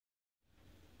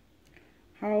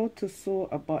How to sew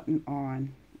a button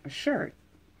on a shirt.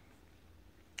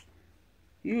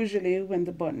 Usually when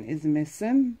the button is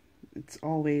missing, it's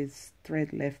always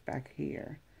thread left back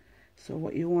here. So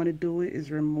what you want to do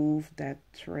is remove that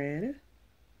thread.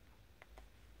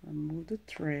 Remove the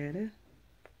thread.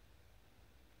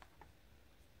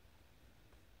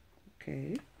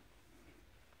 Okay.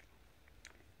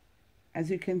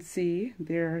 As you can see,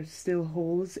 there are still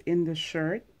holes in the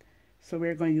shirt, so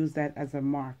we're going to use that as a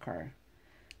marker.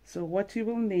 So what you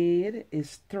will need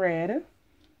is thread,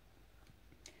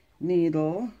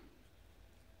 needle,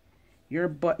 your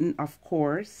button, of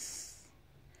course.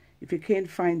 If you can't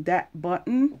find that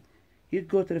button, you'd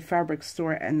go to the fabric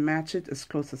store and match it as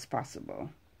close as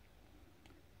possible.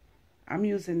 I'm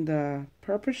using the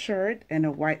purple shirt and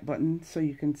a white button so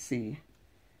you can see,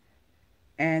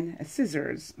 and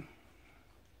scissors.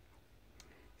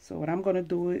 So what I'm going to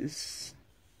do is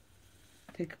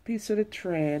take a piece of the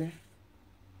thread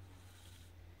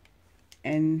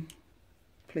and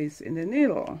place in the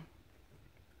needle.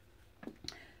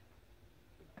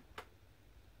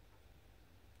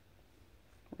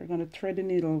 We're going to thread the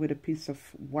needle with a piece of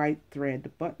white thread. The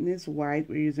button is white.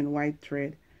 We're using white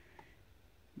thread.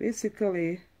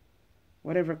 Basically,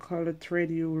 whatever color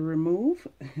thread you remove,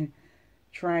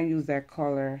 try and use that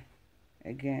color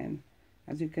again.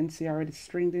 As you can see, I already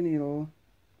stringed the needle.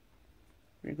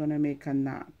 We're going to make a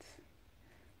knot.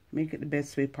 Make it the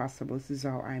best way possible. This is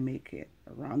how I make it.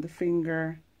 Around the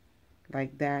finger,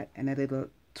 like that, and a little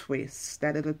twist.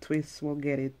 That little twist will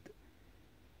get it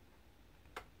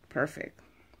perfect.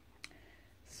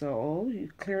 So you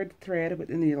clear the thread with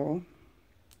the needle.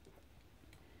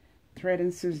 Thread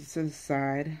and scissors to the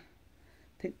side.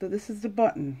 This is the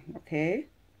button, okay?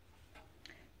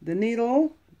 The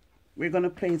needle we're going to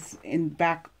place in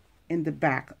the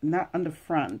back, not on the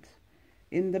front,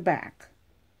 in the back.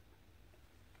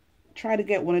 Try to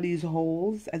get one of these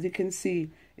holes. As you can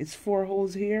see, it's 4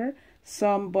 holes here.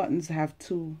 Some buttons have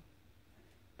 2,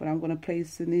 but I'm going to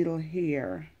place the needle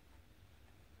here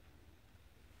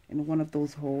in one of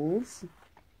those holes.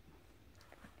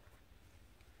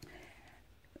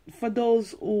 For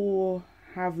those who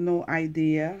have no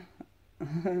idea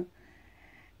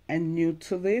and new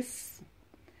to this,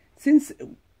 since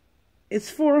it's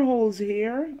 4 holes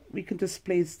here, we can just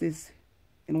place this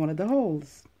in one of the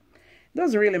holes. It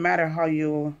doesn't really matter how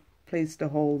you place the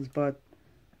holes, but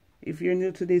if you're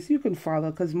new to this, you can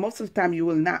follow, because most of the time you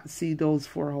will not see those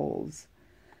 4 holes.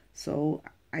 So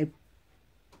I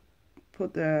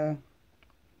put the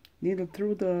needle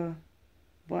through the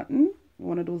button,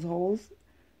 one of those holes.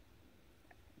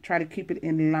 Try to keep it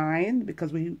in line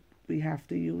because we have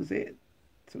to use it,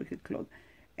 so we could close.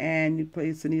 And you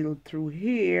place the needle through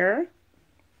here,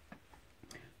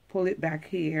 pull it back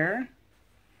here,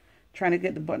 trying to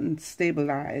get the button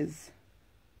stabilized.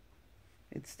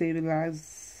 It's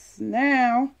stabilized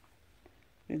now.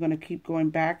 We're going to keep going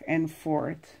back and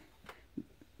forth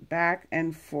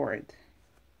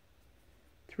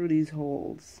through these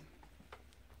holes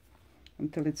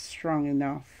until it's strong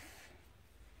enough.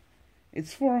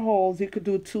 It's 4 holes. You could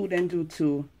do 2, then do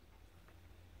 2.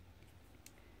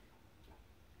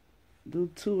 Do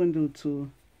 2 and do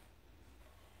 2.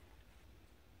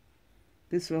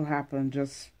 This will happen.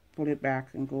 Just pull it back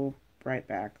and go right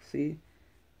back. See?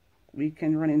 We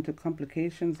can run into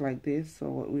complications like this. So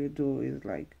what we'll do is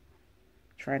like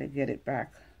try to get it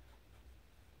back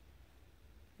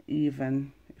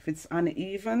even. If it's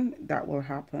uneven, that will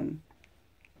happen.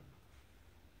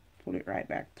 Pull it right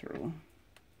back through.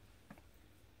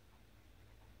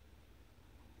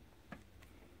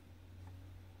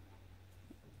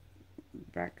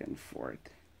 Back and forth.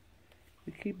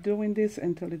 You keep doing this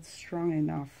until it's strong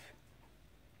enough.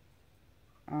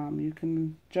 You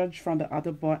can judge from the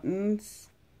other buttons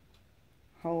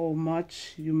how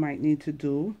much you might need to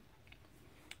do.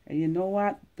 And you know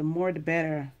what? The more the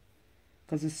better,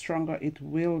 because the stronger it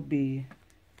will be.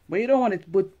 But you don't want it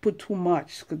to put too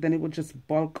much, because then it will just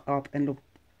bulk up and look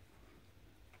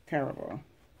terrible.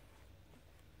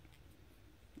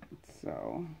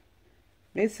 So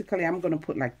basically, I'm going to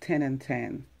put like 10 and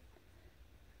 10.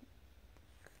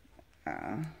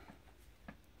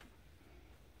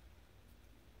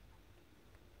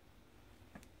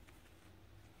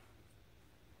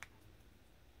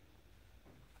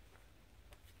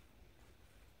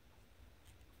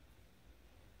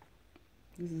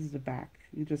 This is the back.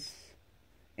 You just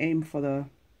aim for the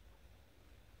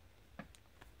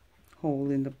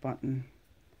hole in the button.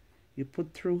 You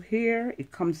put through here,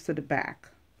 it comes to the back.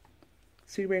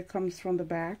 See where it comes from the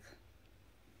back?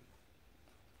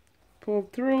 Pull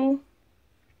through,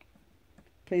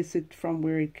 place it from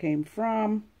where it came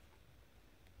from,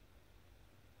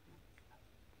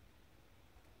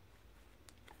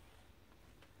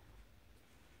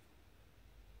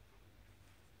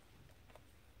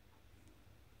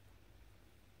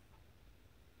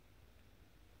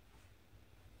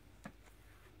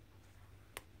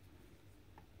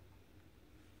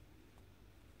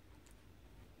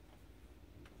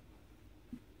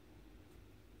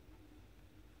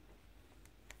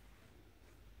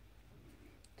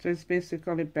 So it's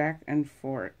basically back and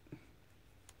forth.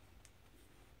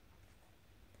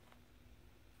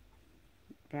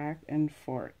 Back and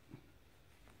forth.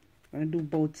 I'm going to do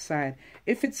both sides.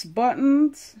 If it's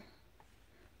buttons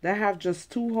that have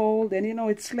just 2 holes, then you know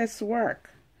it's less work.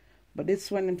 But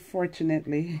this one,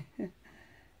 unfortunately,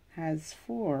 has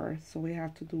 4. So we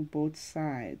have to do both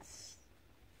sides.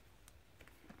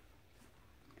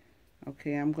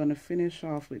 Okay, I'm going to finish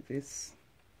off with this.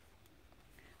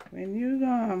 When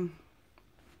you're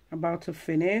about to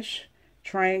finish,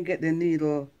 try and get the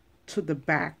needle to the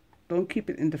back. Don't keep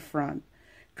it in the front.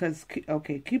 Because,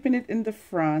 okay, keeping it in the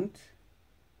front,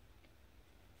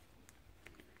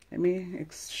 let me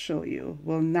show you,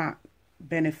 will not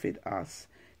benefit us.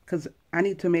 Because I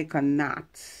need to make a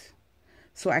knot.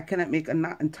 So I cannot make a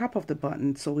knot on top of the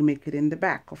button, so we make it in the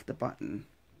back of the button.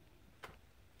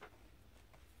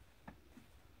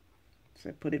 So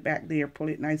I put it back there, pull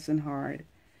it nice and hard.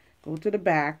 Go to the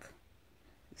back.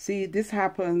 See, this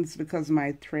happens because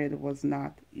my thread was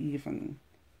not even.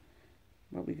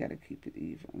 But we got to keep it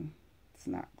even. It's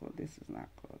not good. This is not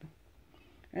good.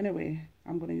 Anyway,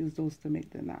 I'm going to use those to make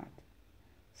the knot.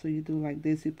 So you do like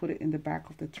this. You put it in the back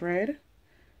of the thread.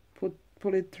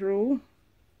 Pull it through.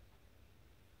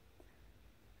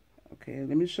 Okay,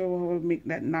 let me show you how to make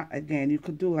that knot again. You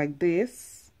could do like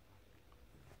this.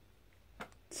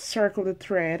 Circle the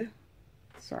thread.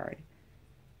 Sorry.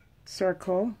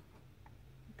 Circle.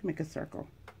 You can make a circle.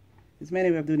 There's many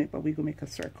ways of doing it, but we can make a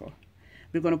circle.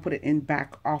 We're going to put it in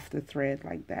back off the thread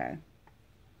like that.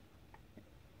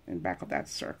 In back of that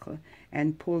circle.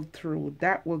 And pull through.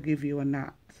 That will give you a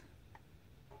knot.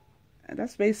 And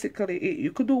that's basically it.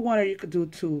 You could do 1 or you could do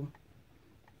 2.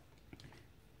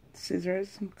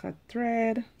 Scissors, cut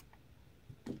thread.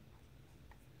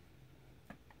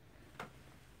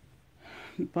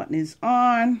 The button is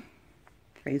on.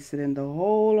 Place it in the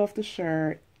hole of the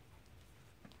shirt.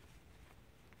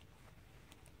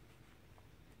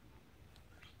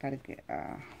 Gotta get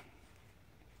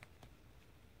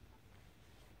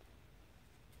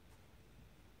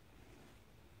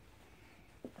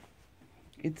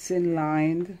it's in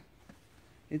line.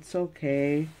 It's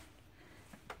okay.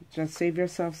 Just save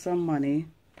yourself some money.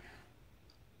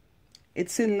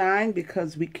 It's in line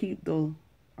because we keep the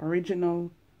original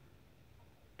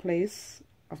place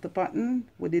of the button.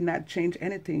 We did not change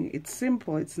anything. It's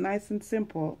simple. It's nice and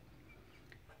simple.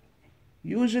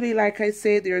 Usually, like I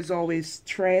say, there's always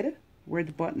thread where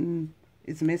the button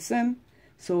is missing.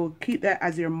 So keep that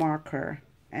as your marker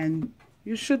and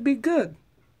you should be good.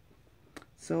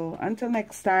 So until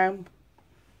next time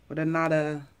with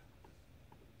another